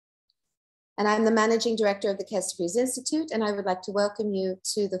and I'm the Managing Director of the Kesterfields Institute, and I would like to welcome you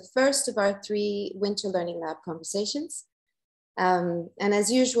to the first of our 3 Winter Learning Lab conversations. And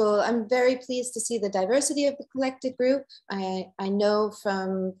as usual, I'm very pleased to see the diversity of the collected group. I know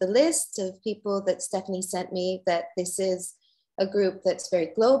from the list of people that Stephanie sent me that this is a group that's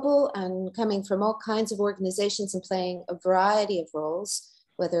very global and coming from all kinds of organizations and playing a variety of roles,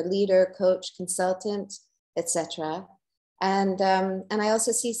 whether leader, coach, consultant, etc. And I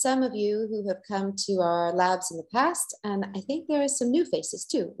also see some of you who have come to our labs in the past, and I think there are some new faces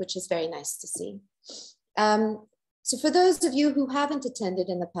too, which is very nice to see. So for those of you who haven't attended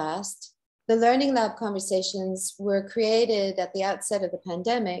in the past, the Learning Lab conversations were created at the outset of the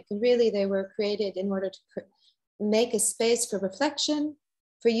pandemic, and really they were created in order to make a space for reflection,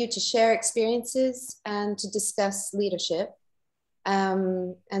 for you to share experiences and to discuss leadership.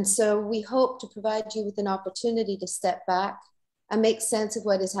 And so we hope to provide you with an opportunity to step back and make sense of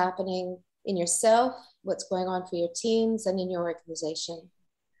what is happening in yourself, what's going on for your teams and in your organization.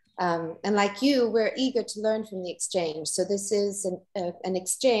 And like you, we're eager to learn from the exchange. So this is an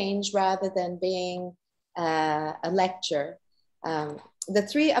exchange rather than being a lecture. The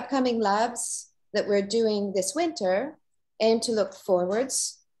 3 upcoming labs that we're doing this winter aim to look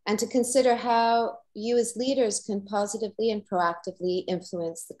forwards and to consider how you as leaders can positively and proactively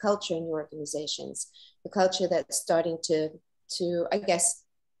influence the culture in your organizations, the culture that's starting to I guess,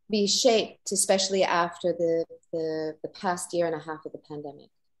 be shaped, especially after the past year and a half of the pandemic.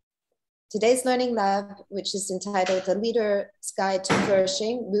 Today's Learning Lab, which is entitled A Leader's Guide to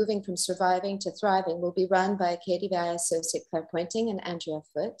Flourishing, Moving from Surviving to Thriving, will be run by KDVI Associate Claire Pointing and Andrea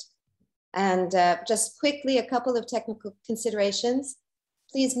Foote. And just quickly, a couple of technical considerations.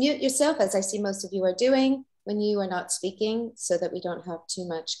 Please mute yourself, as I see most of you are doing, when you are not speaking, so that we don't have too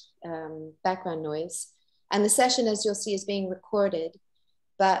much background noise. And the session, as you'll see, is being recorded,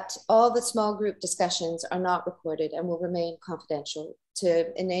 but all the small group discussions are not recorded and will remain confidential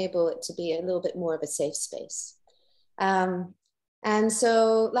to enable it to be a little bit more of a safe space. And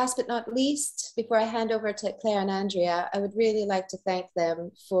so last but not least, before I hand over to Claire and Andrea, I would really like to thank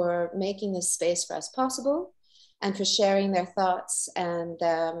them for making this space for us possible and for sharing their thoughts and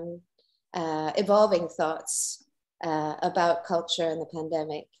evolving thoughts about culture and the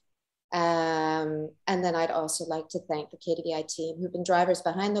pandemic. And then I'd also like to thank the KDVI team who've been drivers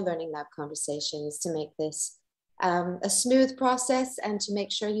behind the Learning Lab conversations to make this a smooth process and to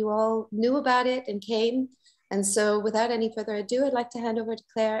make sure you all knew about it and came. And so without any further ado, I'd like to hand over to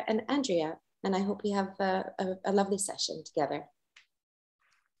Claire and Andrea, and I hope we have a lovely session together.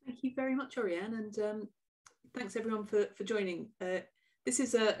 Thank you very much, Oriane, and thanks everyone for joining. This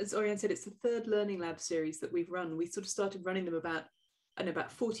is, as Oriane said, it's the 3rd Learning Lab series that we've run. We sort of started running them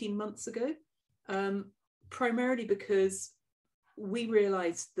about 14 months ago, primarily because we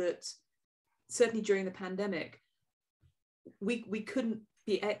realized that certainly during the pandemic, we couldn't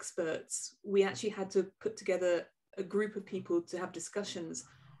be experts. We actually had to put together a group of people to have discussions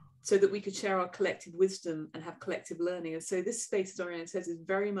so that we could share our collective wisdom and have collective learning. And so this space, as Oriane says, is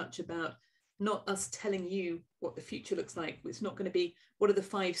very much about not us telling you what the future looks like. It's not going to be what are the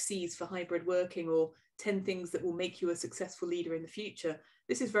 5 C's for hybrid working or 10 things that will make you a successful leader in the future.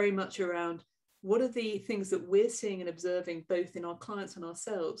 This is very much around what are the things that we're seeing and observing both in our clients and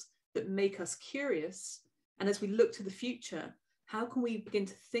ourselves that make us curious. And as we look to the future, how can we begin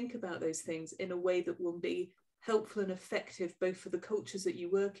to think about those things in a way that will be helpful and effective both for the cultures that you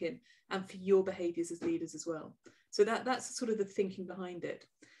work in and for your behaviours as leaders as well. So that's sort of the thinking behind it.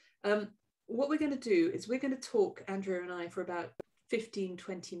 What we're going to do is we're going to talk, Andrea and I, for about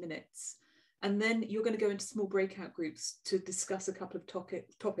 15-20 minutes. And then you're going to go into small breakout groups to discuss a couple of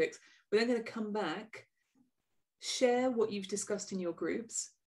topics. We're then going to come back, share what you've discussed in your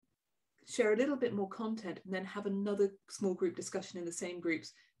groups, share a little bit more content, and then have another small group discussion in the same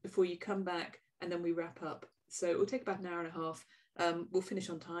groups before you come back, and then we wrap up. So it will take about an hour and a half. We'll finish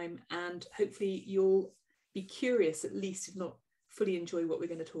on time, and hopefully you'll be curious, at least, if not fully enjoy what we're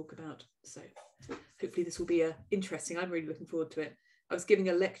going to talk about. So hopefully this will be interesting. I'm really looking forward to it. I was giving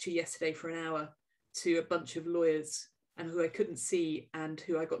a lecture yesterday for an hour to a bunch of lawyers and who I couldn't see and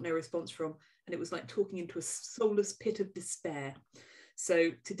who I got no response from. And it was like talking into a soulless pit of despair.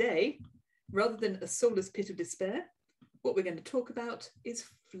 So today, rather than a soulless pit of despair, what we're going to talk about is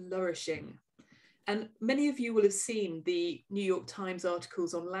flourishing. And many of you will have seen the New York Times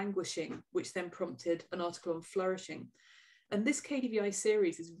articles on languishing, which then prompted an article on flourishing. And this KDVI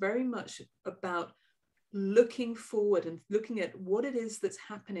series is very much about looking forward and looking at what it is that's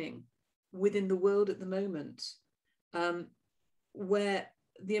happening within the world at the moment, where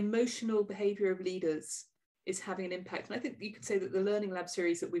the emotional behavior of leaders is having an impact. And I think you could say that the Learning Lab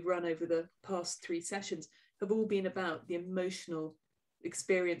series that we've run over the past 3 sessions have all been about the emotional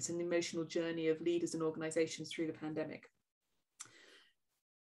experience and the emotional journey of leaders and organizations through the pandemic.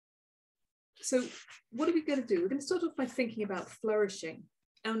 So what are we going to do? We're going to start off by thinking about flourishing.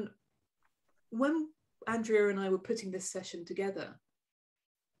 And when Andrea and I were putting this session together,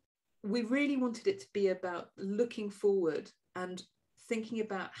 we really wanted it to be about looking forward and thinking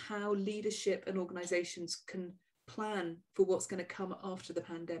about how leadership and organizations can plan for what's going to come after the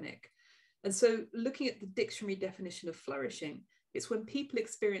pandemic. And so looking at the dictionary definition of flourishing, it's when people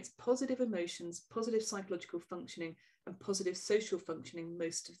experience positive emotions, positive psychological functioning, and positive social functioning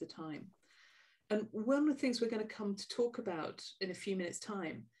most of the time. And one of the things we're going to come to talk about in a few minutes'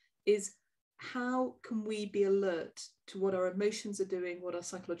 time is how can we be alert to what our emotions are doing, what our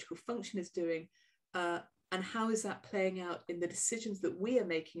psychological function is doing, and how is that playing out in the decisions that we are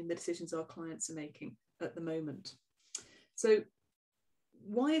making and the decisions our clients are making at the moment. So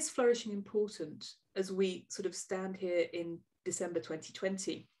why is flourishing important as we sort of stand here in December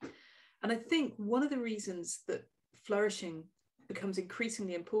 2020? And I think one of the reasons that flourishing becomes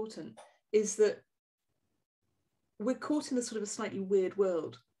increasingly important is that we're caught in a sort of a slightly weird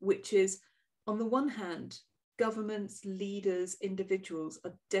world, which is, on the one hand, governments, leaders, individuals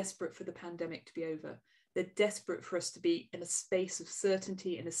are desperate for the pandemic to be over. They're desperate for us to be in a space of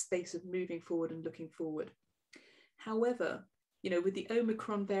certainty, in a space of moving forward and looking forward. However, you know, with the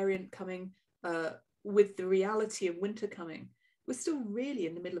Omicron variant coming, with the reality of winter coming, we're still really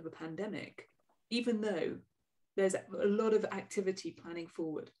in the middle of a pandemic, even though there's a lot of activity planning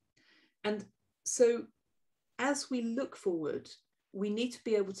forward. And so as we look forward, we need to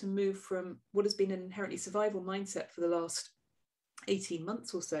be able to move from what has been an inherently survival mindset for the last 18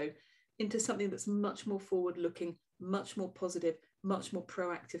 months or so into something that's much more forward-looking, much more positive, much more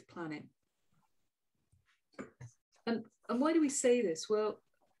proactive planning. And why do we say this? Well,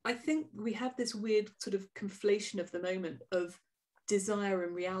 I think we have this weird sort of conflation of the moment of desire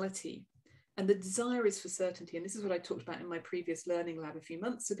and reality. And the desire is for certainty. And this is what I talked about in my previous Learning Lab a few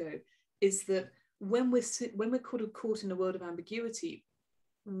months ago, is that when we're caught in a world of ambiguity,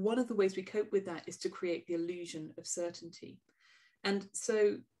 one of the ways we cope with that is to create the illusion of certainty. And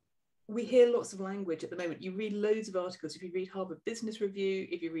so we hear lots of language at the moment. You read loads of articles. If you read Harvard Business Review,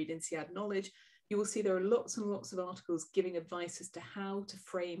 if you read INSEAD Knowledge, you will see there are lots and lots of articles giving advice as to how to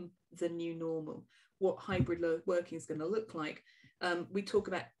frame the new normal, what hybrid working is going to look like. We talk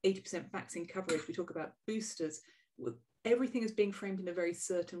about 80% vaccine coverage. We talk about boosters. Everything is being framed in a very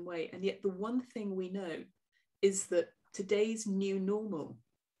certain way. And yet the one thing we know is that today's new normal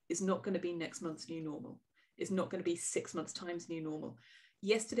is not going to be next month's new normal. It's not going to be 6 months' time's new normal.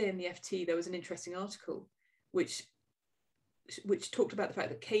 Yesterday in the FT, there was an interesting article which talked about the fact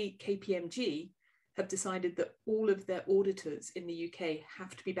that KPMG have decided that all of their auditors in the UK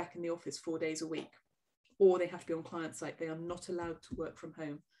have to be back in the office 4 days a week, or they have to be on client site. They are not allowed to work from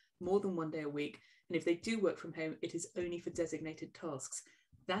home more than 1 day a week. And if they do work from home, it is only for designated tasks.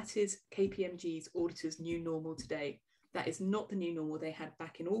 That is KPMG's auditors' new normal today. That is not the new normal they had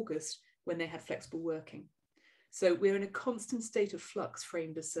back in August when they had flexible working. So we're in a constant state of flux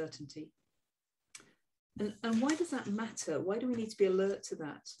framed as certainty. And why does that matter? Why do we need to be alert to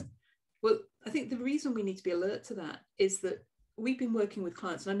that? Well, I think the reason we need to be alert to that is that we've been working with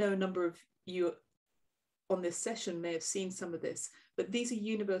clients, and I know a number of you on this session may have seen some of this, but these are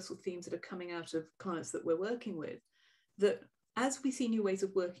universal themes that are coming out of clients that we're working with, that as we see new ways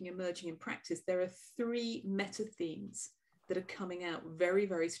of working emerging in practice, there are 3 meta themes that are coming out very,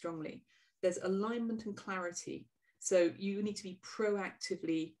 very strongly. There's alignment and clarity. So you need to be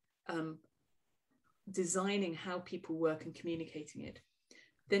proactively designing how people work and communicating it.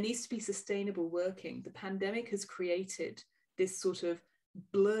 There needs to be sustainable working. The pandemic has created this sort of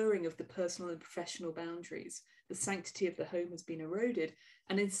blurring of the personal and professional boundaries. The sanctity of the home has been eroded.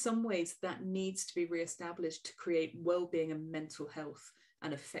 And in some ways that needs to be reestablished to create well-being and mental health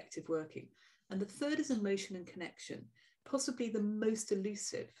and effective working. And the third is emotion and connection, possibly the most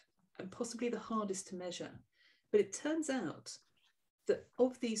elusive and possibly the hardest to measure. But it turns out that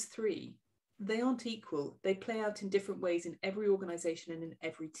of these 3, they aren't equal. They play out in different ways in every organization and in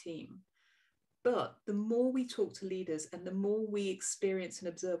every team. But the more we talk to leaders and the more we experience and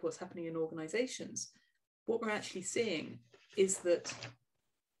observe what's happening in organizations, what we're actually seeing is that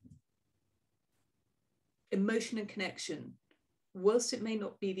emotion and connection, whilst it may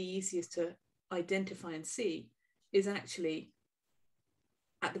not be the easiest to identify and see, is actually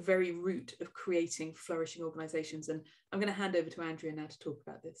at the very root of creating flourishing organizations. And I'm going to hand over to Andrea now to talk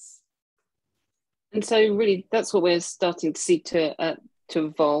about this. And so really that's what we're starting to see to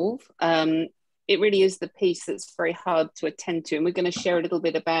evolve. it really is the piece that's very hard to attend to. And we're going to share a little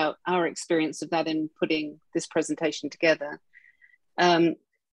bit about our experience of that in putting this presentation together.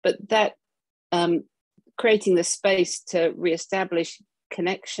 But that creating the space to reestablish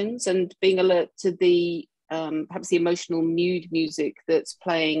connections and being alert to the perhaps the emotional mood music that's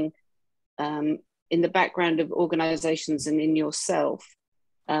playing in the background of organizations and in yourself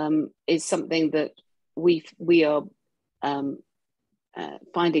is something that we are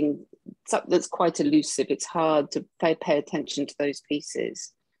finding that's quite elusive. It's hard to pay attention to those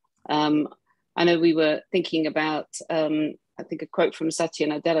pieces. I know we were thinking about, I think, a quote from Satya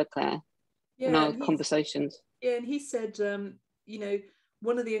Nadella, Claire, in our conversations. Yeah, and he said, you know,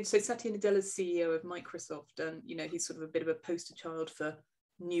 so Satya Nadella's CEO of Microsoft, and, you know, he's sort of a bit of a poster child for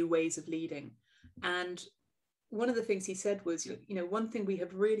new ways of leading. And one of the things he said was, you know, one thing we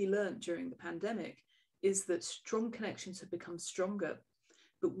have really learned during the pandemic is that strong connections have become stronger,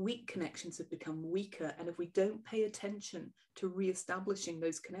 but weak connections have become weaker. And if we don't pay attention to reestablishing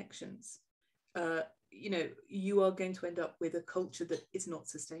those connections, you know, you are going to end up with a culture that is not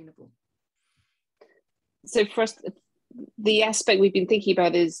sustainable. So for us, the aspect we've been thinking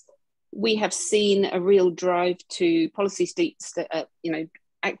about is we have seen a real drive to policy you know,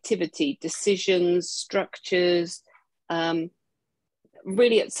 activity, decisions, structures,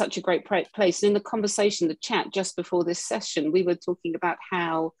 really at such a great place. And in the conversation, the chat just before this session, we were talking about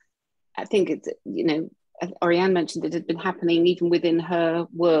how, I think it's, you know, Oriane mentioned it had been happening even within her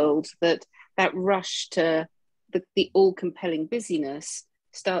world, that rush to the all-compelling busyness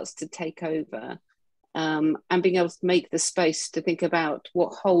starts to take over, and being able to make the space to think about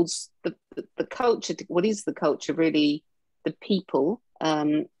what holds the culture, what is the culture really, the people,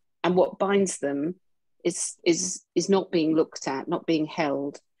 and what binds them is not being looked at, not being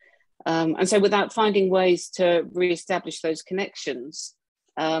held. And so without finding ways to reestablish those connections,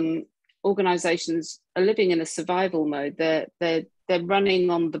 organizations are living in a survival mode. They're running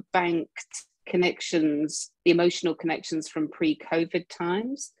on the banked connections, the emotional connections from pre-COVID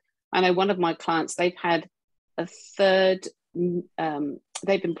times. I know one of my clients, they've had a third,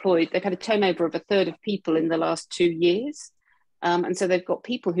 they've had a turnover of a third of people in the last 2 years. And so they've got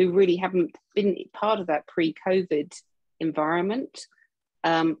people who really haven't been part of that pre-COVID environment,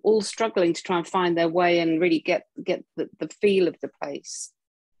 all struggling to try and find their way and really get the feel of the place.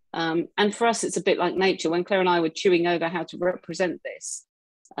 And for us, it's a bit like nature. When Claire and I were chewing over how to represent this,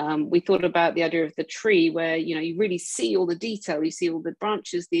 we thought about the idea of the tree, where, you know, you really see all the detail, you see all the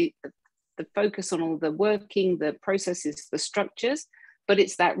branches, the focus on all the working, the processes, the structures, but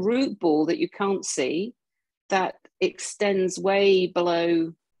it's that root ball that you can't see that extends way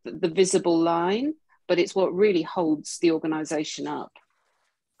below the visible line, but it's what really holds the organization up.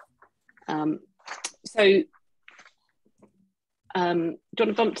 So do you want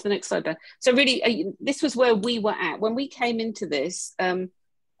to bump to the next slide there? So really, this was where we were at when we came into this,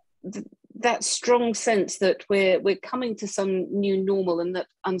 that strong sense that we're coming to some new normal and that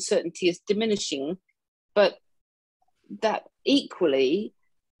uncertainty is diminishing, but that equally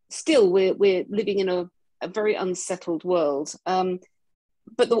still we're living in a very unsettled world.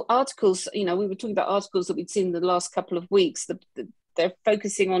 But the articles, you know, we were talking about articles that we'd seen in the last couple of weeks, they're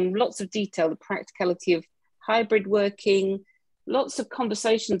focusing on lots of detail, the practicality of hybrid working, lots of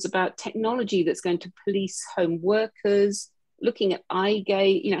conversations about technology that's going to police home workers, looking at eye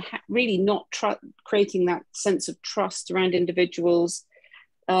gaze, you know, really not creating that sense of trust around individuals,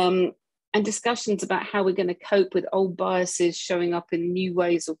 and discussions about how we're going to cope with old biases showing up in new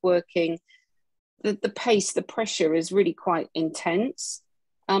ways of working. The pace, the pressure is really quite intense.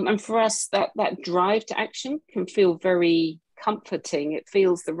 And for us, that drive to action can feel very comforting. It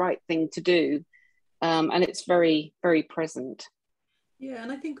feels the right thing to do. And it's very, very present. Yeah,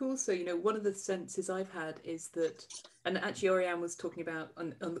 and I think also, you know, one of the senses I've had is that, and actually Oriane was talking about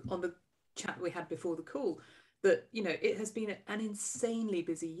on the chat we had before the call, that, you know, it has been an insanely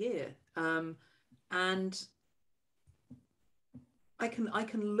busy year. And I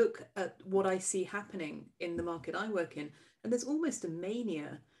can look at what I see happening in the market I work in, and there's almost a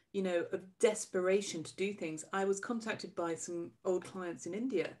mania, you know, of desperation to do things. I was contacted by some old clients in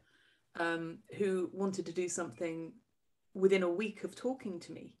India who wanted to do something within a week of talking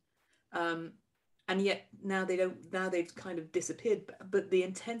to me, and yet now they've kind of disappeared. But the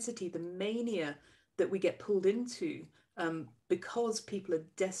intensity, the mania that we get pulled into, because people are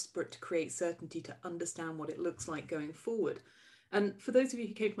desperate to create certainty, to understand what it looks like going forward. And for those of you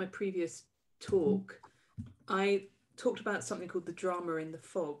who came to my previous talk, I talked about something called the drama in the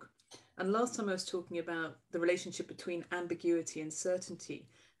fog. And last time I was talking about the relationship between ambiguity and certainty,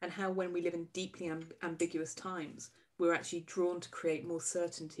 and how when we live in deeply ambiguous times, we're actually drawn to create more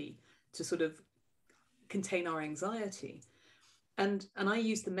certainty, to sort of contain our anxiety. And I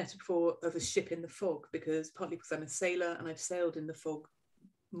use the metaphor of a ship in the fog, because partly because I'm a sailor and I've sailed in the fog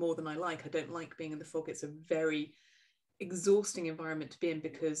more than I like. I don't like being in the fog. It's a very exhausting environment to be in,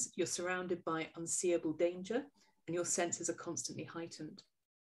 because you're surrounded by unseeable danger and your senses are constantly heightened.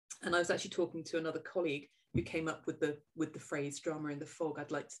 And I was actually talking to another colleague who came up with the phrase drama in the fog.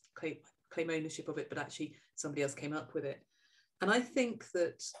 I'd like to claim ownership of it, but actually somebody else came up with it. And I think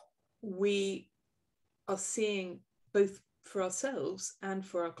that we are seeing, both for ourselves and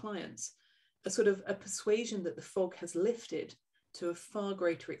for our clients, a sort of a persuasion that the fog has lifted to a far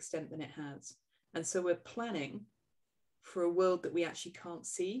greater extent than it has. And so we're planning for a world that we actually can't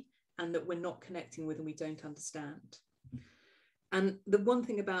see and that we're not connecting with and we don't understand. And the one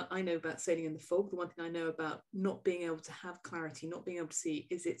thing I know about sailing in the fog, the one thing I know about not being able to have clarity, not being able to see,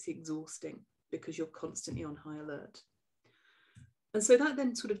 is it's exhausting, because you're constantly on high alert. And so that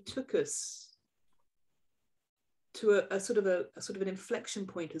then sort of took us to a sort of an inflection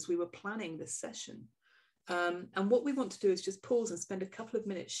point as we were planning this session. And what we want to do is just pause and spend a couple of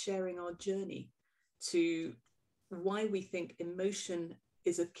minutes sharing our journey to why we think emotion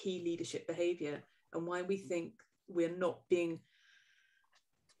is a key leadership behavior, and why we think we're not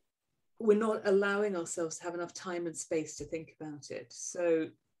allowing ourselves to have enough time and space to think about it. So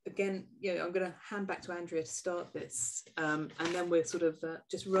again, I'm going to hand back to Andrea to start this, and then we'll sort of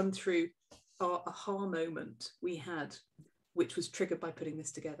just run through our aha moment we had, which was triggered by putting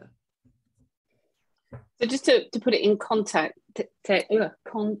this together. So just to put it in context,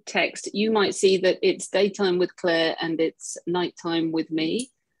 you might see that it's daytime with Claire and it's nighttime with me.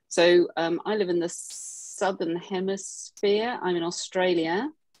 So I live in the Southern Hemisphere. I'm in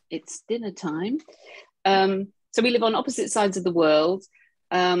Australia. It's dinner time. So we live on opposite sides of the world,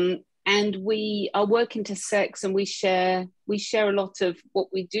 and our work intersects, and we share a lot of what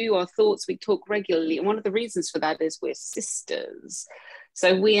we do, our thoughts. We talk regularly, and one of the reasons for that is we're sisters.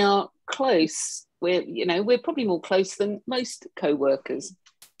 So we are close. We're probably more close than most co-workers.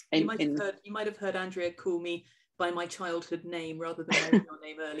 You might have heard Andrea call me by my childhood name rather than your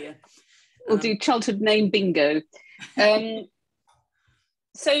name earlier. We'll do childhood name bingo.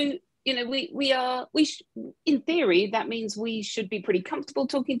 So in theory, that means we should be pretty comfortable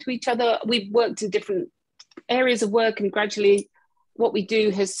talking to each other. We've worked in different areas of work, and gradually what we do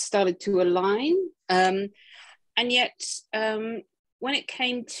has started to align. And yet, when it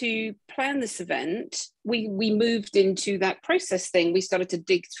came to plan this event, we moved into that process thing. We started to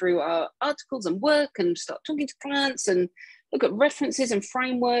dig through our articles and work and start talking to clients and look at references and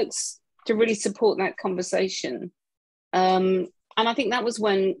frameworks to really support that conversation. And I think that was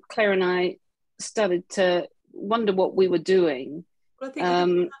when Claire and I started to wonder what we were doing. Well, I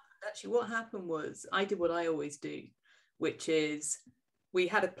think what happened was I did what I always do, which is we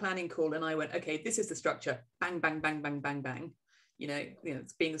had a planning call and I went, okay, this is the structure, bang, bang, bang, bang, bang, bang.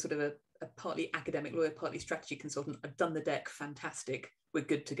 It's being a sort of a partly academic lawyer, partly strategy consultant. I've done the deck, fantastic, we're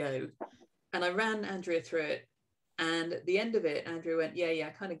good to go. And I ran Andrea through it. And at the end of it, Andrea went, yeah,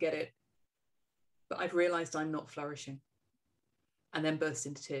 I kind of get it, but I've realized I'm not flourishing. And then burst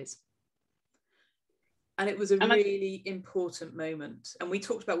into tears. And it was a really important moment. And we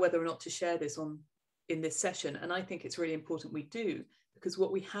talked about whether or not to share this in this session. And I think it's really important we do, because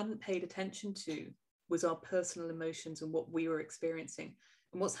what we hadn't paid attention to was our personal emotions and what we were experiencing.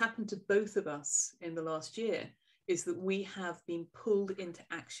 And what's happened to both of us in the last year is that we have been pulled into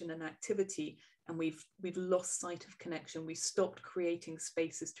action and activity, and we've lost sight of connection. We've stopped creating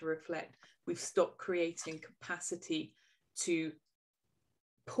spaces to reflect. We've stopped creating capacity to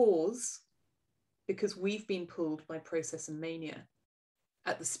pause, because we've been pulled by process and mania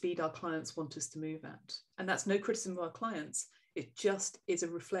at the speed our clients want us to move at. And that's no criticism of our clients. It just is a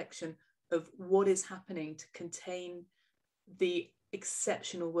reflection of what is happening to contain the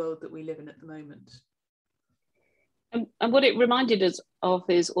exceptional world that we live in at the moment. And what it reminded us of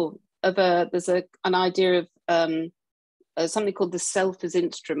is, there's an idea of something called the self as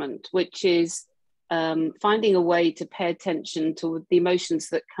instrument, which is finding a way to pay attention to the emotions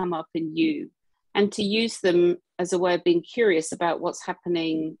that come up in you and to use them as a way of being curious about what's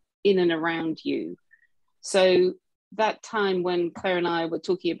happening in and around you. So that time when Claire and I were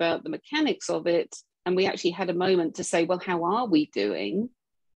talking about the mechanics of it, and we actually had a moment to say, well, how are we doing?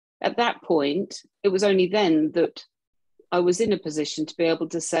 At that point, it was only then that I was in a position to be able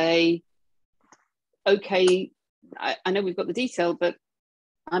to say, okay, I know we've got the detail, but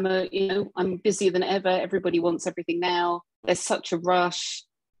I'm busier than ever. Everybody wants everything now. There's such a rush.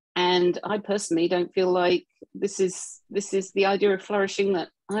 And I personally don't feel like this is the idea of flourishing that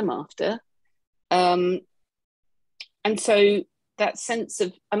I'm after. And so that sense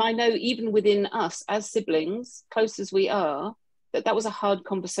of, and I know even within us as siblings, close as we are, that was a hard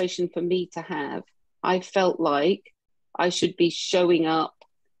conversation for me to have. I felt like I should be showing up,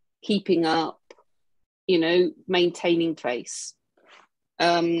 keeping up, you know, maintaining face.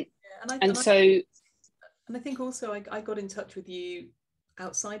 And I think also I got in touch with you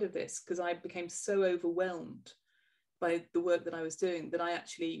outside of this because I became so overwhelmed by the work that I was doing that I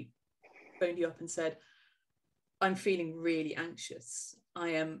actually phoned you up and said, I'm feeling really anxious. I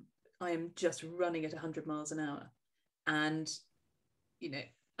am just running at 100 miles an hour, and you know,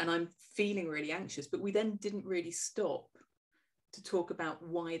 and I'm feeling really anxious. But we then didn't really stop to talk about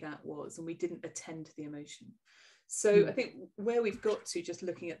why that was, and we didn't attend to the emotion. So I think where we've got to, just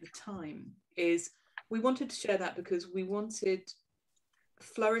looking at the time, is we wanted to share that because we wanted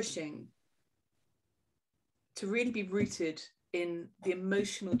Flourishing to really be rooted in the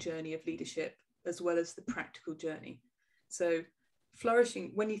emotional journey of leadership as well as the practical journey. So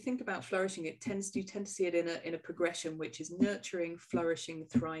Flourishing, when you think about flourishing, you tend to see it in a progression, which is nurturing, flourishing,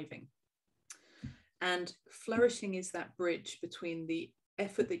 thriving. And flourishing is that bridge between the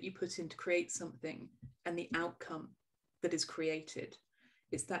effort that you put in to create something and the outcome that is created.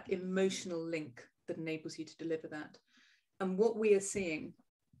 It's that emotional link that enables you to deliver that. And what we are seeing,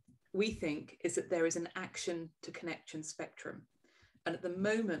 we think, is that there is an action to connection spectrum. And at the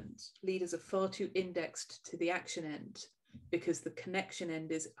moment, leaders are far too indexed to the action end because the connection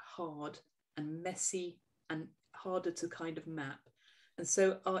end is hard and messy and harder to kind of map. And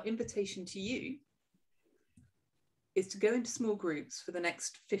so our invitation to you is to go into small groups for the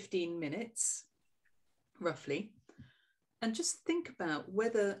next 15 minutes, roughly, and just think about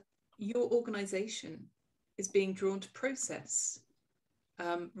whether your organization is being drawn to process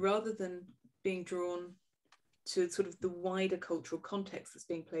rather than being drawn to sort of the wider cultural context that's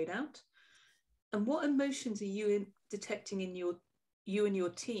being played out. And what emotions are you detecting in you and your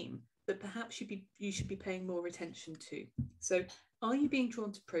team that perhaps you should be paying more attention to? So are you being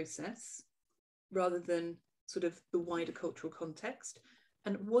drawn to process rather than sort of the wider cultural context?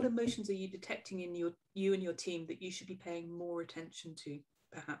 And what emotions are you detecting in you and your team that you should be paying more attention to,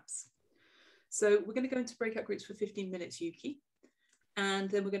 perhaps? So we're going to go into breakout groups for 15 minutes, Yuki, and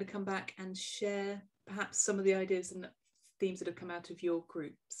then we're going to come back and share perhaps some of the ideas and themes that have come out of your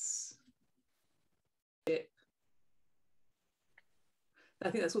groups. I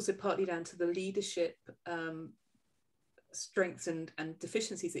think that's also partly down to the leadership strengths and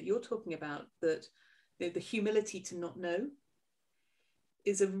deficiencies that you're talking about, that the humility to not know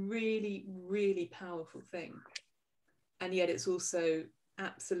is a really, really powerful thing. And yet it's also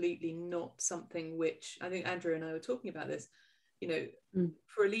absolutely not something which, I think Andrew and I were talking about this, you know,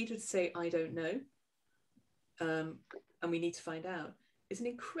 for a leader to say, I don't know, and we need to find out, is an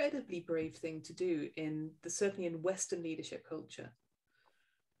incredibly brave thing to do certainly in Western leadership culture.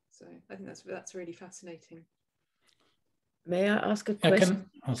 So I think that's really fascinating. May I ask a question?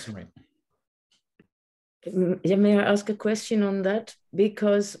 Sorry. Yeah, may I ask a question on that?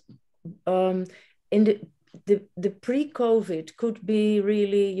 Because in the pre-COVID could be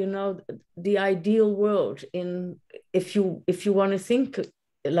really, you know, the ideal world if you want to think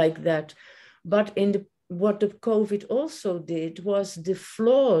like that. But what the COVID also did was the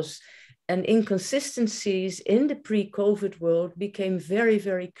flaws and inconsistencies in the pre-COVID world became very,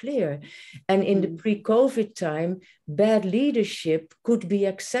 very clear. And in the pre-COVID time, bad leadership could be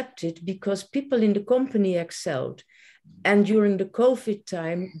accepted because people in the company excelled. And during the COVID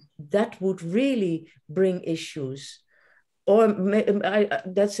time, that would really bring issues. Or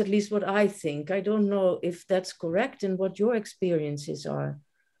that's at least what I think. I don't know if that's correct and what your experiences are.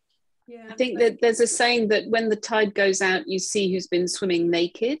 Yeah, I think that there's a saying that when the tide goes out, you see who's been swimming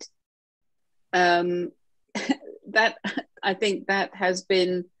naked. That I think that has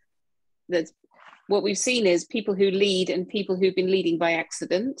been what we've seen is people who lead and people who've been leading by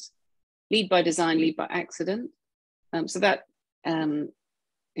accident, lead by design, lead by accident. So that you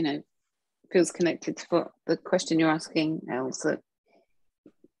know, feels connected to what the question you're asking, Els, that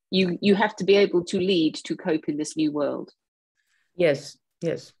you have to be able to lead to cope in this new world. Yes,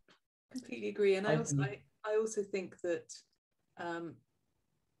 yes. Completely agree. And I also think that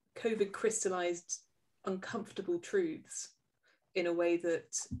COVID crystallized uncomfortable truths in a way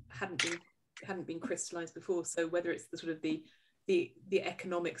that hadn't been crystallized before. So whether it's the sort of the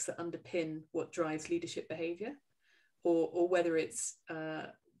economics that underpin what drives leadership behavior, or whether it's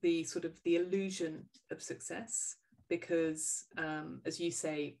the sort of the illusion of success, because as you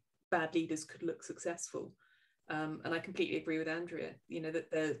say, bad leaders could look successful. And I completely agree with Andrea, you know,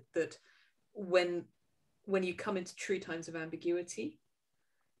 that when you come into true times of ambiguity,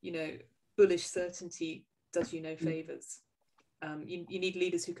 you know, bullish certainty does you no favors. You need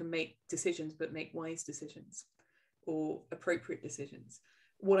leaders who can make decisions, but make wise decisions or appropriate decisions.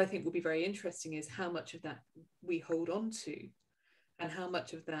 What I think will be very interesting is how much of that we hold on to, and how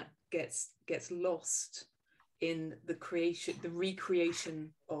much of that gets lost in the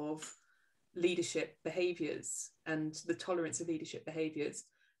recreation of leadership behaviors and the tolerance of leadership behaviors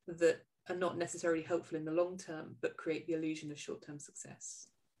that are not necessarily helpful in the long term, but create the illusion of short-term success.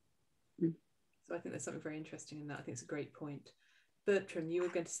 So I think there's something very interesting in that. I think it's a great point. Bertram, you were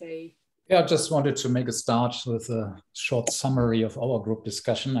going to say? Yeah, I just wanted to make a start with a short summary of our group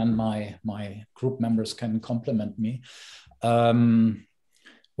discussion, and my group members can compliment me.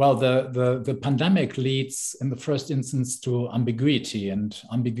 Well, the pandemic leads in the first instance to ambiguity, and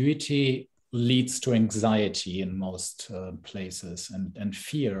ambiguity leads to anxiety in most places, and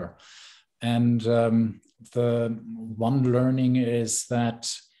fear. And the one learning is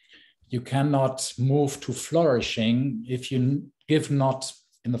that you cannot move to flourishing if you not,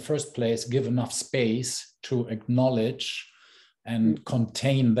 in the first place, give enough space to acknowledge and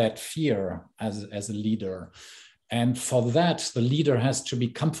contain that fear as a leader. And for that, the leader has to be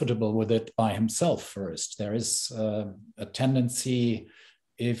comfortable with it by himself first. There is a tendency,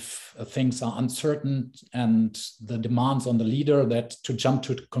 if things are uncertain and the demands on the leader, that to jump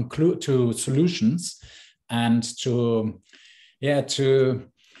to solutions and to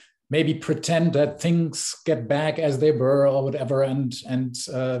maybe pretend that things get back as they were or whatever. And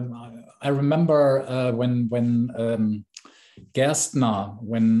I remember when Gerstner,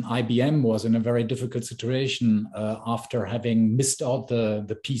 when IBM was in a very difficult situation after having missed out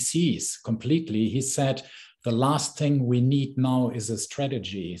the PCs completely, he said, the last thing we need now is a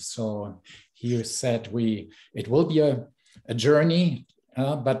strategy. So he said, it will be a journey,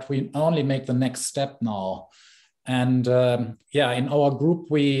 but we only make the next step now. And in our group,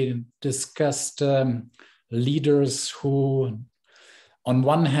 we discussed leaders who, on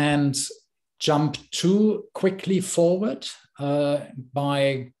one hand, jump too quickly forward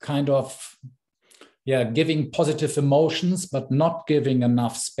by kind of giving positive emotions, but not giving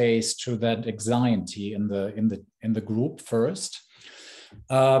enough space to that anxiety in the group first.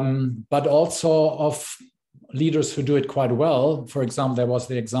 But also of leaders who do it quite well. For example, there was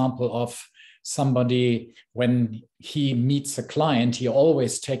the example of somebody, when he meets a client, he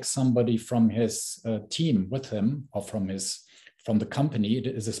always takes somebody from his team with him, or from the company. It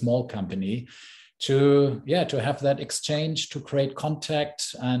is a small company, to have that exchange, to create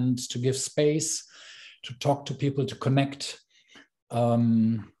contact and to give space, to talk to people, to connect.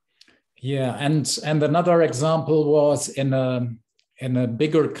 And another example was in a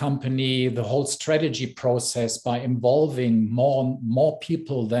bigger company, the whole strategy process, by involving more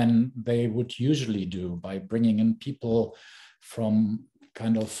people than they would usually do, by bringing in people from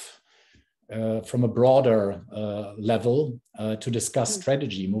from a broader level to discuss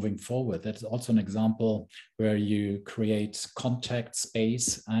strategy moving forward. That's also an example where you create contact,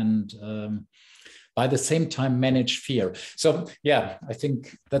 space, and by the same time manage fear. So I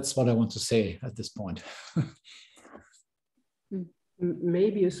think that's what I want to say at this point.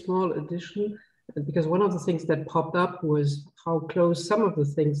 Maybe a small addition, because one of the things that popped up was how close some of the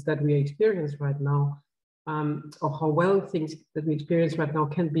things that we experience right now, or how well things that we experience right now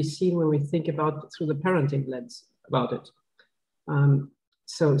can be seen when we think about through the parenting lens about it.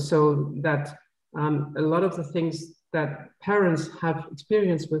 So that a lot of the things that parents have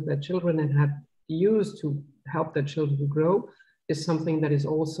experienced with their children and have used to help their children to grow is something that is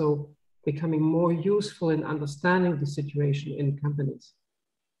also becoming more useful in understanding the situation in companies.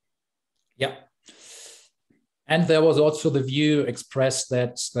 Yeah. And there was also the view expressed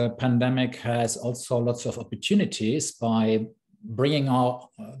that the pandemic has also lots of opportunities by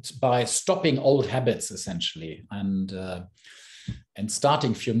by stopping old habits, essentially, and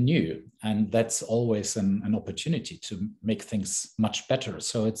starting from new. And that's always an opportunity to make things much better.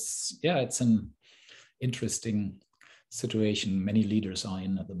 So it's an interesting situation many leaders are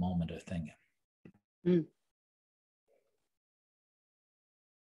in at the moment, I think.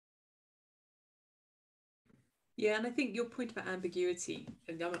 Yeah, and I think your point about ambiguity,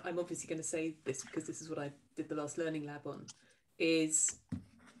 and I'm obviously going to say this because this is what I did the last learning lab on, is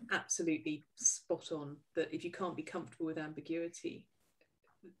absolutely spot on. That if you can't be comfortable with ambiguity,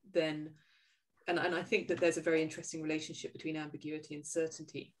 then, and I think that there's a very interesting relationship between ambiguity and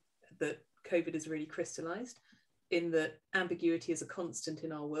certainty that COVID has really crystallized, in that ambiguity is a constant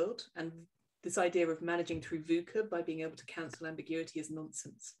in our world. And this idea of managing through VUCA by being able to cancel ambiguity is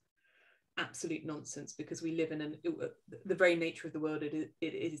nonsense. Absolute nonsense, because we live in the very nature of the world, it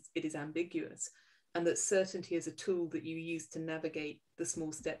is ambiguous, and that certainty is a tool that you use to navigate the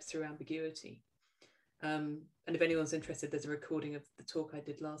small steps through ambiguity. And if anyone's interested, there's a recording of the talk I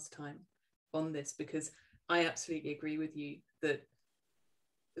did last time on this, because I absolutely agree with you that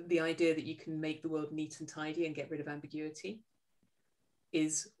the idea that you can make the world neat and tidy and get rid of ambiguity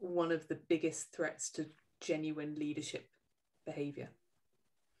is one of the biggest threats to genuine leadership behavior.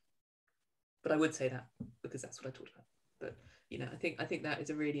 But I would say that because that's what I talked about. But you know, I think that is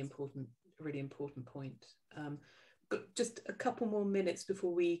a really important point. But just a couple more minutes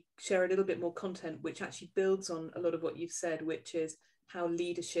before we share a little bit more content, which actually builds on a lot of what you've said, which is how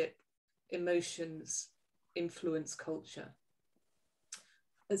leadership, emotions influence culture.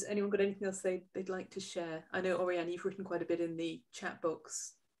 Has anyone got anything else they'd like to share? I know, Oriane, you've written quite a bit in the chat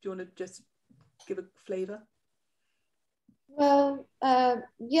box. Do you want to just give a flavour? Well,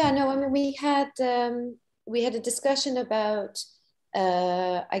 yeah, no, I mean, we had a discussion about,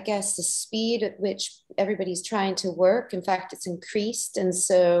 I guess, the speed at which everybody's trying to work. In fact, it's increased. And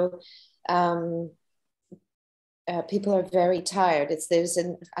so people are very tired. There's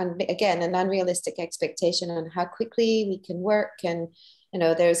an unrealistic expectation on how quickly we can work. And, you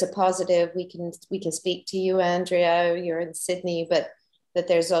know, there's a positive, we can speak to you, Andrea, you're in Sydney, but that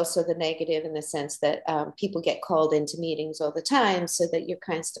there's also the negative in the sense that people get called into meetings all the time, so that you're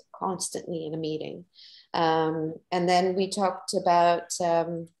constantly in a meeting. And then we talked about,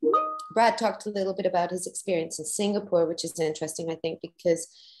 Brad talked a little bit about his experience in Singapore, which is interesting, I think, because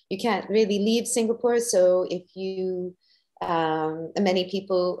you can't really leave Singapore. So if you, many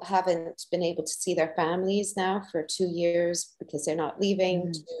people haven't been able to see their families now for 2 years because they're not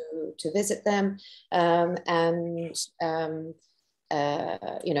leaving to visit them.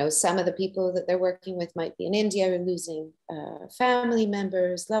 You know, some of the people that they're working with might be in India or losing family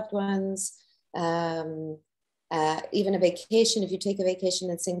members, loved ones. Even a vacation, if you take a vacation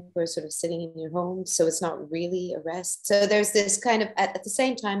in Singapore, sort of sitting in your home, so it's not really a rest. So there's this kind of, at the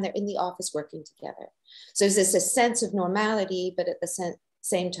same time, they're in the office working together. So there's this a sense of normality, but at the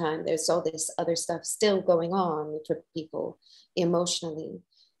same time, there's all this other stuff still going on for people emotionally.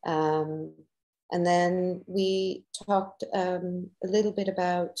 And then we talked a little bit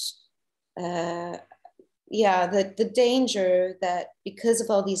about, the danger that because of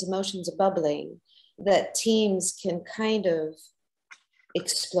all these emotions bubbling, that teams can kind of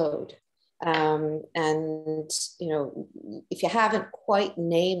explode. And, you know, if you haven't quite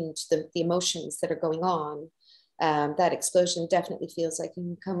named the emotions that are going on, that explosion definitely feels like it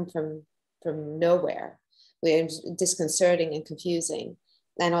can come from nowhere, where it's disconcerting and confusing,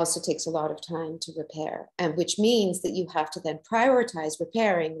 and also takes a lot of time to repair, and which means that you have to then prioritize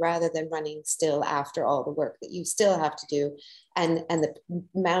repairing rather than running still after all the work that you still have to do, and the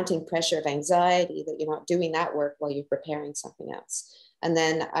mounting pressure of anxiety that you're not doing that work while you're preparing something else. And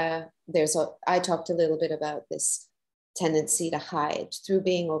then I talked a little bit about this tendency to hide through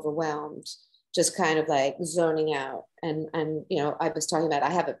being overwhelmed, just kind of like zoning out. And you know, I was talking about, I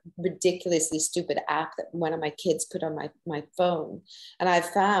have a ridiculously stupid app that one of my kids put on my phone. And I've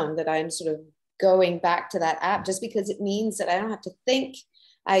found that I'm sort of going back to that app just because it means that I don't have to think.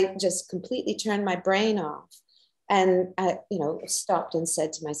 I just completely turn my brain off. And I, you know, stopped and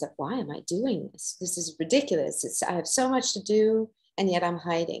said to myself, why am I doing this? This is ridiculous. I have so much to do, and yet I'm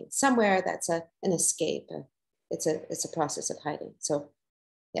hiding. Somewhere that's an escape. It's a process of hiding. So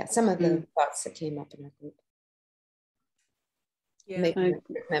yeah, some of the thoughts that came up in our group. Yeah. Maybe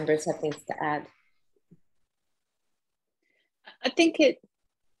members have things to add. I think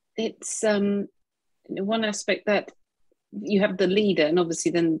it's one aspect that you have the leader, and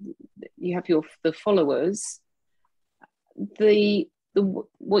obviously then you have the followers.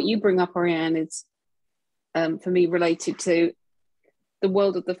 What you bring up, Oriane, is for me related to the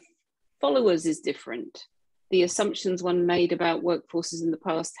world of the followers is different. The assumptions one made about workforces in the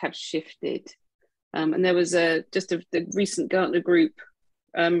past have shifted. And there was the recent Gartner Group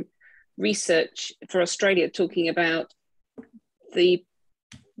research for Australia talking about that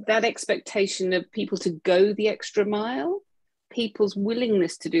expectation of people to go the extra mile. People's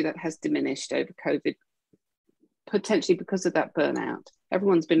willingness to do that has diminished over COVID, potentially because of that burnout.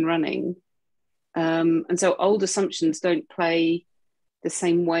 Everyone's been running. And so old assumptions don't play the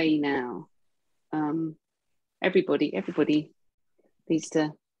same way now. Everybody needs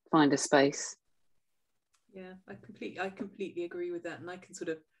to find a space. Yeah, I completely agree with that. And I can sort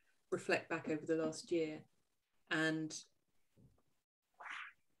of reflect back over the last year and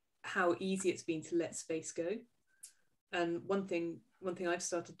how easy it's been to let space go. And one thing I've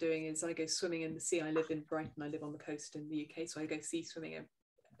started doing is I go swimming in the sea. I live in Brighton, I live on the coast in the UK, so I go sea swimming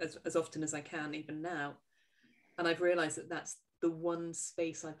as often as I can, even now. And I've realized that that's the one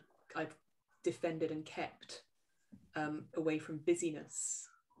space I've defended and kept away from busyness.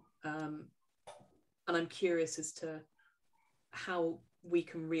 And I'm curious as to how we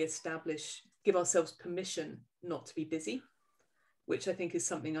can give ourselves permission not to be busy, which I think is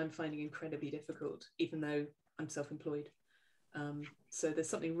something I'm finding incredibly difficult, even though I'm self-employed. So there's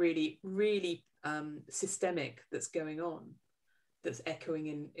something really, really systemic that's going on, that's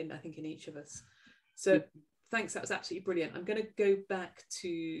echoing in I think in each of us. So thanks, that was absolutely brilliant. I'm going to go back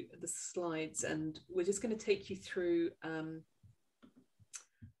to the slides, and we're just going to take you through, let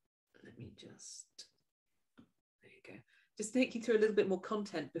me just, there you go. Just take you through a little bit more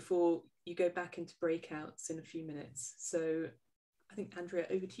content before you go back into breakouts in a few minutes. So I think, Andrea,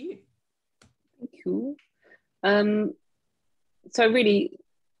 over to you. Thank you. So really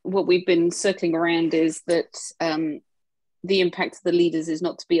what we've been circling around is that the impact of the leaders is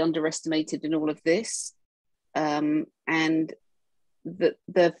not to be underestimated in all of this. And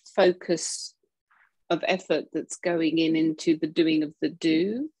the focus of effort that's going into the doing of the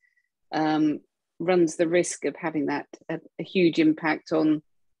do runs the risk of having that a huge impact on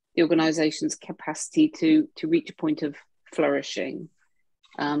the organization's capacity to reach a point of flourishing.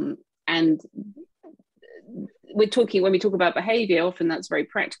 And when we talk about behavior, often that's very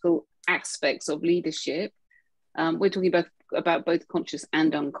practical aspects of leadership. We're talking about both conscious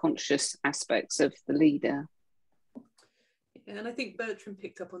and unconscious aspects of the leader. Yeah, and I think Bertrand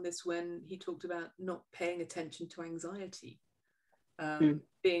picked up on this when he talked about not paying attention to anxiety,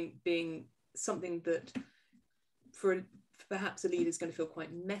 being something that for perhaps a leader is going to feel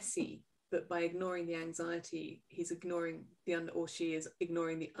quite messy, but by ignoring the anxiety, he's ignoring or she is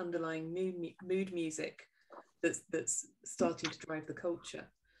ignoring the underlying mood music that's starting to drive the culture.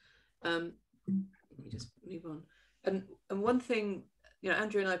 Let me just move on. And one thing,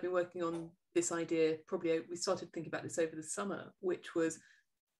 Andrea and I have been working on this idea, we started thinking about this over the summer, which was,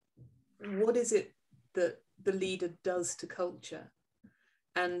 what is it that the leader does to culture?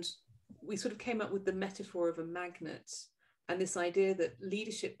 And we sort of came up with the metaphor of a magnet, and this idea that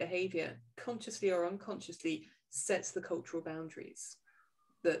leadership behavior, consciously or unconsciously, sets the cultural boundaries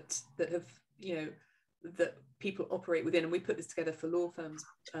that have, that people operate within. And we put this together for law firms,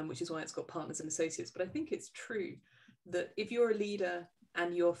 which is why it's got partners and associates. But I think it's true that if you're a leader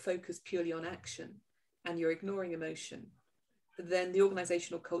and you're focused purely on action and you're ignoring emotion, then the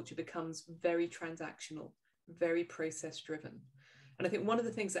organizational culture becomes very transactional, very process driven. And I think one of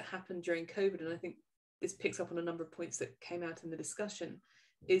the things that happened during COVID, and I think this picks up on a number of points that came out in the discussion,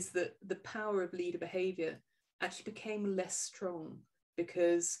 is that the power of leader behavior actually became less strong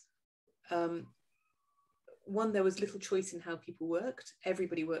because one, there was little choice in how people worked.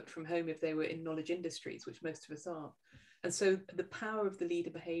 Everybody worked from home if they were in knowledge industries, which most of us are. And so the power of the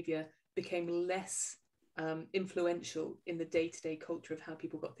leader behavior became less influential in the day-to-day culture of how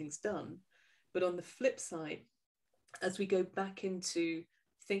people got things done. But on the flip side, as we go back into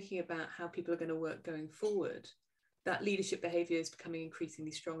thinking about how people are going to work going forward, that leadership behavior is becoming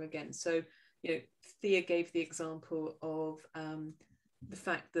increasingly strong again. So, Thea gave the example of the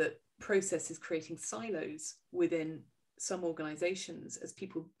fact that process is creating silos within some organizations as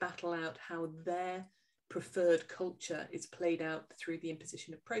people battle out how their preferred culture is played out through the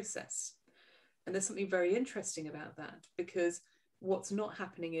imposition of process. And there's something very interesting about that, because what's not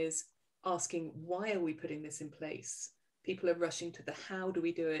happening is asking, why are we putting this in place? People are rushing to the how do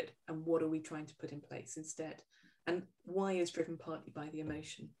we do it and what are we trying to put in place instead? And why is driven partly by the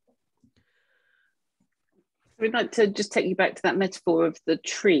emotion. We'd like to just take you back to that metaphor of the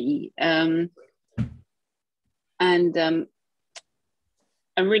tree, and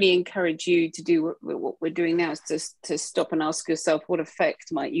really encourage you to do what we're doing now, is to stop and ask yourself, what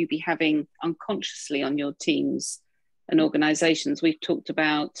effect might you be having unconsciously on your teams and organizations? We've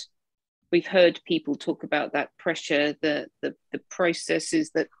heard people talk about that pressure, the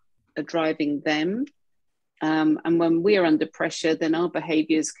processes that are driving them. And when we're under pressure, then our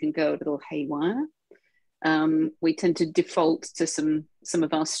behaviors can go a little haywire. We tend to default to some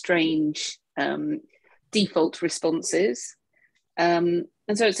of our strange default responses. And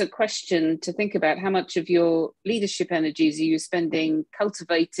so it's a question to think about, how much of your leadership energies are you spending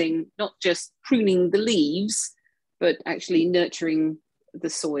cultivating, not just pruning the leaves, but actually nurturing the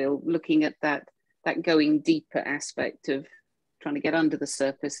soil, looking at that going deeper aspect of trying to get under the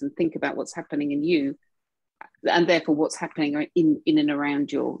surface and think about what's happening in you, and therefore what's happening in and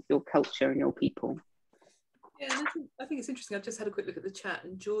around your culture and your people. Yeah, and I think it's interesting. I've just had a quick look at the chat,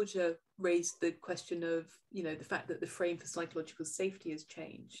 and Georgia raised the question of, the fact that the frame for psychological safety has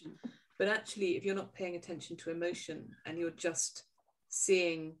changed. But actually, if you're not paying attention to emotion and you're just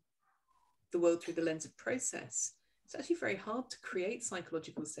seeing the world through the lens of process, it's actually very hard to create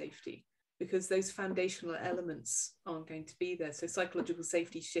psychological safety, because those foundational elements aren't going to be there. So psychological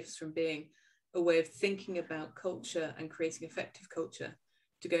safety shifts from being a way of thinking about culture and creating effective culture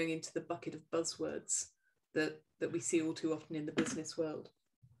to going into the bucket of buzzwords that we see all too often in the business world.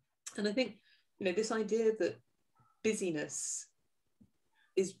 And I think, you know, this idea that busyness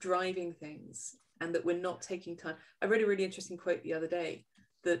is driving things and that we're not taking time. I read a really interesting quote the other day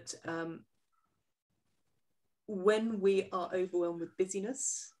that when we are overwhelmed with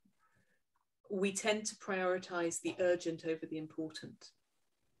busyness, we tend to prioritize the urgent over the important.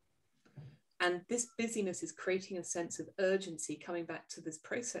 And this busyness is creating a sense of urgency, coming back to this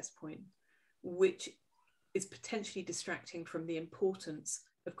process point, which is potentially distracting from the importance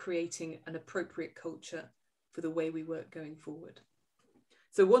of creating an appropriate culture for the way we work going forward.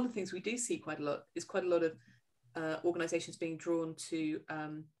 So one of the things we do see quite a lot is quite a lot of organizations being drawn to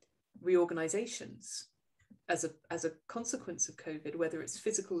reorganizations as a consequence of COVID, whether it's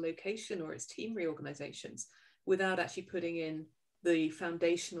physical location or it's team reorganizations, without actually putting in the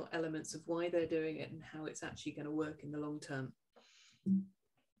foundational elements of why they're doing it and how it's actually going to work in the long term.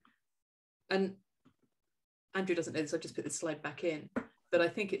 And Andrew doesn't know this, I've just put this slide back in, but I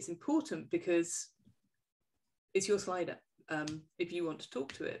think it's important because it's your slide if you want to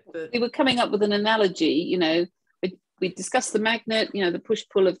talk to it. But we were coming up with an analogy, you know, we discussed the magnet, you know, the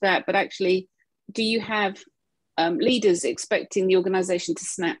push-pull of that, but actually, do you have leaders expecting the organization to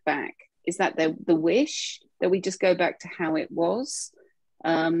snap back? Is that the wish, that we just go back to how it was?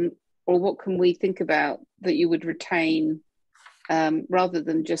 Or what can we think about that you would retain rather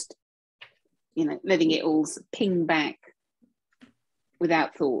than just, you know, letting it all ping back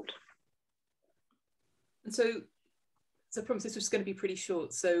without thought? And so I promise this was going to be pretty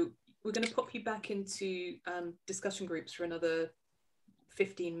short. So we're going to pop you back into discussion groups for another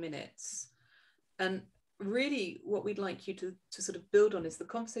 15 minutes. And really what we'd like you to sort of build on is the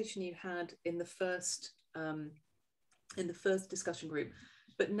conversation you had in the first discussion group,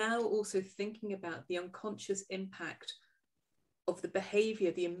 but now also thinking about the unconscious impact of the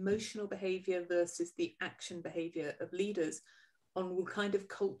behavior, the emotional behavior versus the action behavior of leaders on what kind of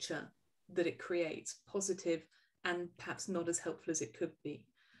culture that it creates, positive and perhaps not as helpful as it could be.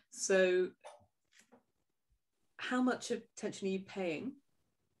 So how much attention are you paying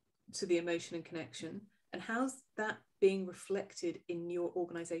to the emotion and connection, and how's that being reflected in your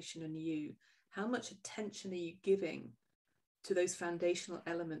organization and you? How much attention are you giving to those foundational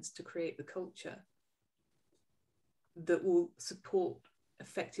elements to create the culture that will support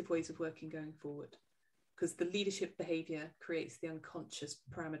effective ways of working going forward? Because the leadership behavior creates the unconscious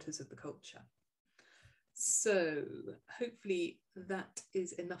parameters of the culture. So hopefully that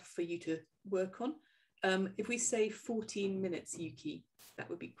is enough for you to work on. If we say 14 minutes, Yuki, that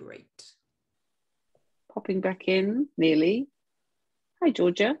would be great. Popping back in, nearly. Hi,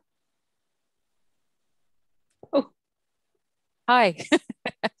 Georgia. Oh. Hi.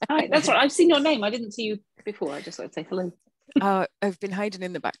 Hi, that's right. I've seen your name. I didn't see you before. I just thought I'd say hello. I've been hiding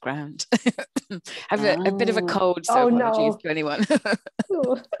in the background. I've a bit of a cold, so apologies to anyone.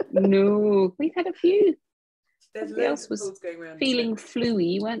 No, we've had a few. Everybody else was going around feeling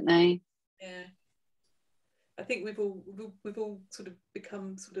fluey, weren't they? Yeah. I think we've all sort of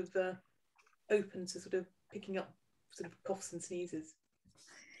become sort of open to sort of picking up sort of coughs and sneezes.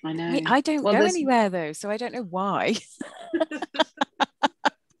 I know. I don't go anywhere though, so I don't know why.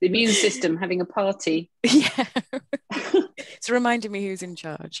 The immune system having a party. Yeah. It's reminding me who's in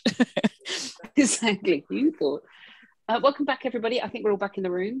charge. Exactly. You thought. Welcome back, everybody. I think we're all back in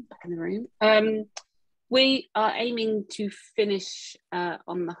the room. We are aiming to finish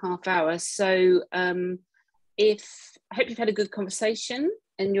on the half hour. So I hope you've had a good conversation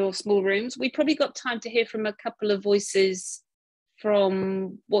in your small rooms. We probably got time to hear from a couple of voices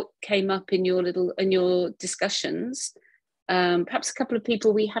from what came up in your discussions. Perhaps a couple of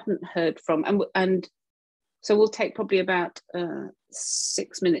people we haven't heard from, and so we'll take probably about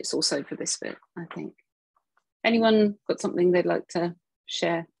 6 minutes or so for this bit, I think. Anyone got something they'd like to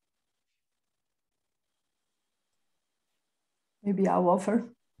share? Maybe I'll offer.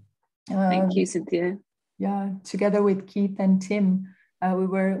 Thank you, Cynthia. Yeah, together with Keith and Tim,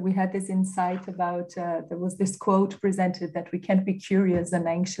 we had this insight about, there was this quote presented that we can't be curious and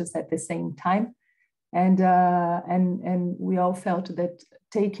anxious at the same time. And we all felt that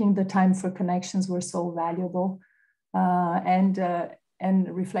taking the time for connections were so valuable, and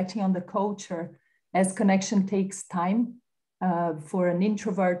reflecting on the culture, as connection takes time for an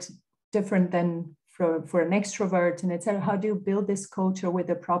introvert, different than for an extrovert, and etc. How do you build this culture with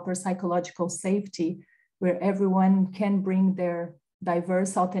a proper psychological safety, where everyone can bring their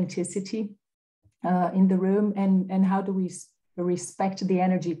diverse authenticity in the room, and how do we respect the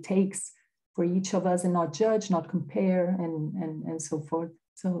energy it takes for each of us and not judge, not compare, and so forth.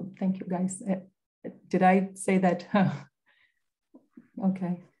 So thank you, guys. Did I say that?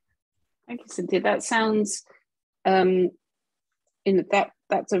 Okay. Thank you, Cynthia. That sounds, that's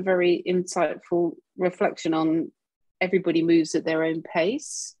a very insightful reflection on everybody moves at their own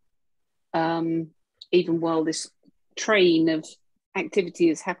pace, even while this train of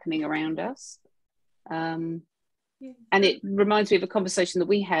activity is happening around us. And it reminds me of a conversation that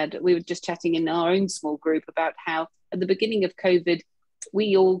we had. We were just chatting in our own small group about how at the beginning of COVID,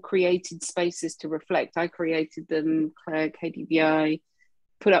 we all created spaces to reflect. I created them, Claire, KDBI,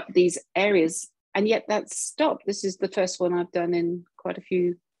 put up these areas, and yet that's stopped. This is the first one I've done in quite a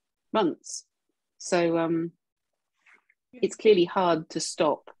few months. So it's clearly hard to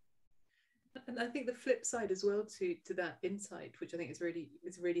stop. And I think the flip side as well to that insight, which I think is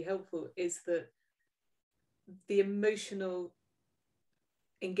really helpful, is that the emotional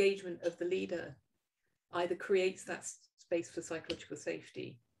engagement of the leader either creates that space for psychological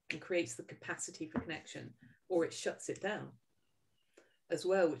safety and creates the capacity for connection, or it shuts it down as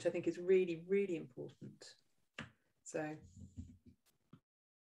well, which I think is really, really important. So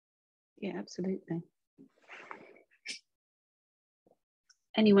yeah, absolutely.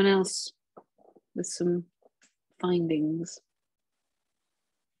 Anyone else with some findings?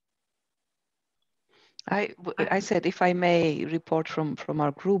 I said, if I may report from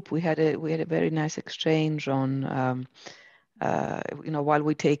our group, we had a very nice exchange on while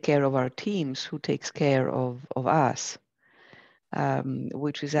we take care of our teams, who takes care of us,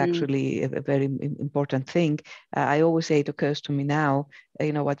 which is actually a very important thing. I always say, it occurs to me now,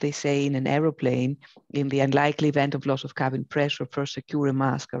 what they say in an aeroplane: in the unlikely event of loss of cabin pressure, first secure a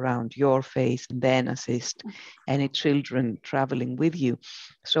mask around your face and then assist any children traveling with you.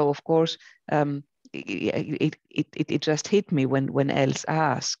 So of course, it just hit me when Els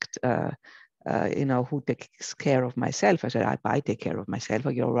asked, who takes care of myself? I said, I take care of myself.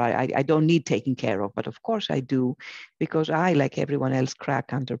 You're right. I don't need taking care of, but of course I do, because I, like everyone else,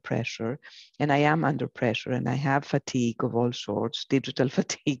 crack under pressure, and I am under pressure, and I have fatigue of all sorts, digital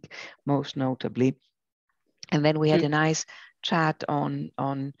fatigue most notably. And then we had a nice chat on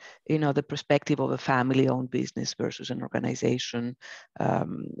the perspective of a family-owned business versus an organization,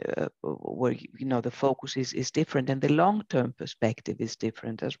 where the focus is different, and the long-term perspective is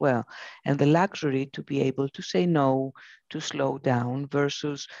different as well, and the luxury to be able to say no, to slow down,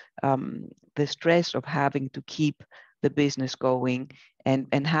 versus the stress of having to keep the business going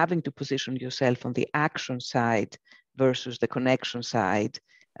and having to position yourself on the action side versus the connection side.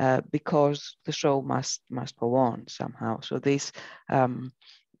 Because the show must go on somehow. So this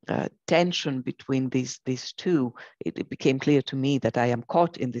tension between these two, it became clear to me that I am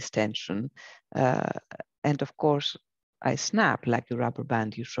caught in this tension, and of course I snap like the rubber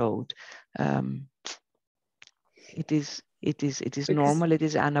band you showed. It is normal. It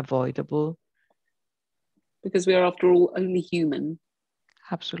is unavoidable. Because we are, after all, only human.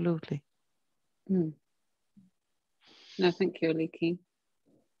 Absolutely. No, thank you, Aliki.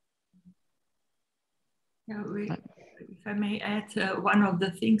 Yeah, if I may add, one of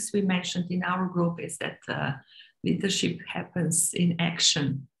the things we mentioned in our group is that leadership happens in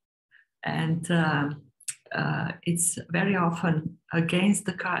action, and it's very often against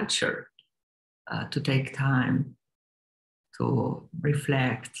the culture to take time to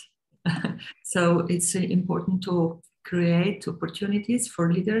reflect. So it's important to create opportunities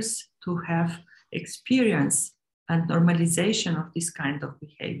for leaders to have experience and normalization of this kind of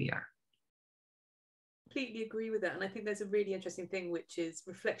behavior. Completely agree with that, and I think there's a really interesting thing, which is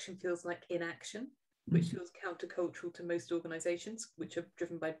reflection feels like inaction, which feels countercultural to most organizations, which are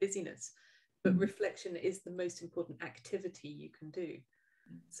driven by busyness, but reflection is the most important activity you can do.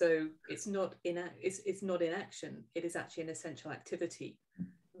 So it's not inaction, it is actually an essential activity,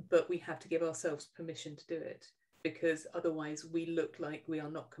 but we have to give ourselves permission to do it, because otherwise we look like we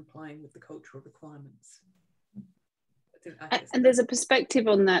are not complying with the cultural requirements. And there's a perspective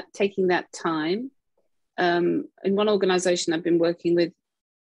on that, taking that time. In one organization I've been working with,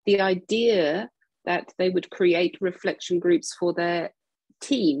 the idea that they would create reflection groups for their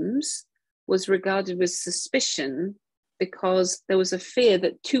teams was regarded with suspicion, because there was a fear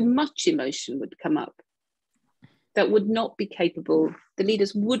that too much emotion would come up that would not be capable, the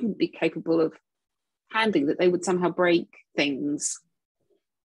leaders wouldn't be capable of handling, that they would somehow break things.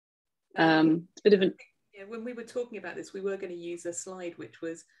 It's a bit of an... Yeah, when we were talking about this, we were going to use a slide which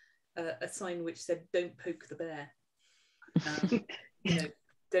was a sign which said, "Don't poke the bear."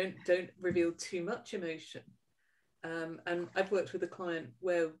 Don't reveal too much emotion. And I've worked with a client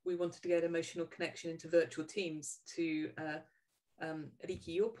where we wanted to get emotional connection into virtual teams. To Aliki,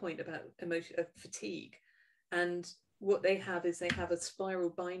 your point about fatigue, and what they have is they have a spiral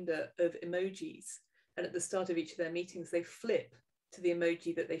binder of emojis, and at the start of each of their meetings they flip to the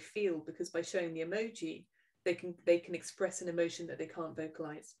emoji that they feel, because by showing the emoji they can express an emotion that they can't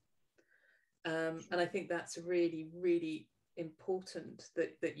vocalize. And I think that's really, really important,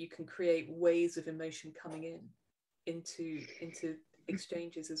 that you can create ways of emotion coming into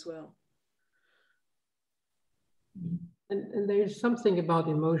exchanges as well. And there's something about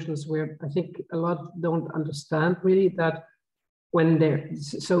emotions where I think a lot don't understand really, that when they're,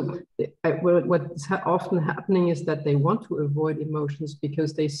 so what's often happening is that they want to avoid emotions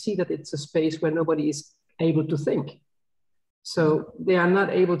because they see that it's a space where nobody is able to think. So they are not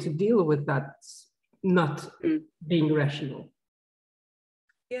able to deal with that not being rational.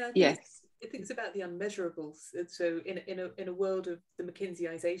 Yeah, yes. I think it's about the unmeasurables. So in a world of the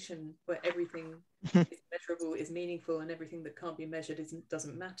McKinseyization, where everything is measurable, is meaningful, and everything that can't be measured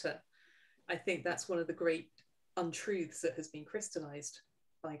doesn't matter, I think that's one of the great untruths that has been crystallized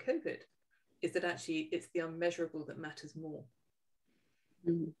by COVID, is that actually it's the unmeasurable that matters more.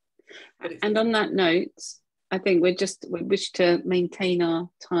 And on that note, I think we wish to maintain our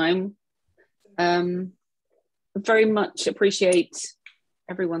time. Very much appreciate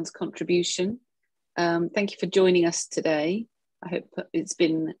everyone's contribution. Thank you for joining us today. I hope it's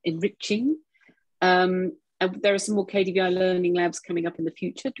been enriching. There are some more KDVI Learning Labs coming up in the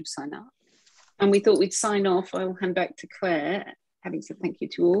future. Do sign up. And we thought we'd sign off. I will hand back to Claire, having said thank you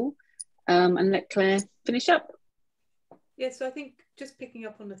to all, and let Claire finish up. Yeah, so I think just picking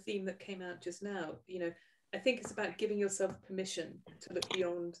up on the theme that came out just now, I think it's about giving yourself permission to look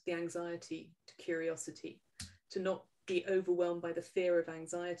beyond the anxiety to curiosity, to not be overwhelmed by the fear of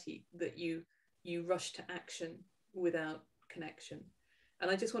anxiety, that you rush to action without connection. And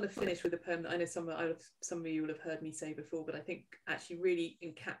I just want to finish with a poem that I know some of you will have heard me say before, but I think actually really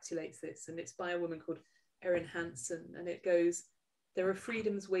encapsulates this. And it's by a woman called Erin Hansen. And it goes, "There are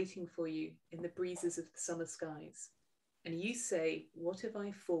freedoms waiting for you in the breezes of the summer skies. And you say, what if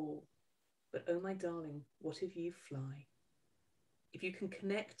I fall? But oh my darling, what if you fly? If you can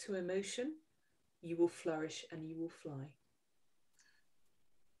connect to emotion, you will flourish and you will fly."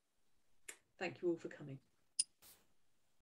 Thank you all for coming.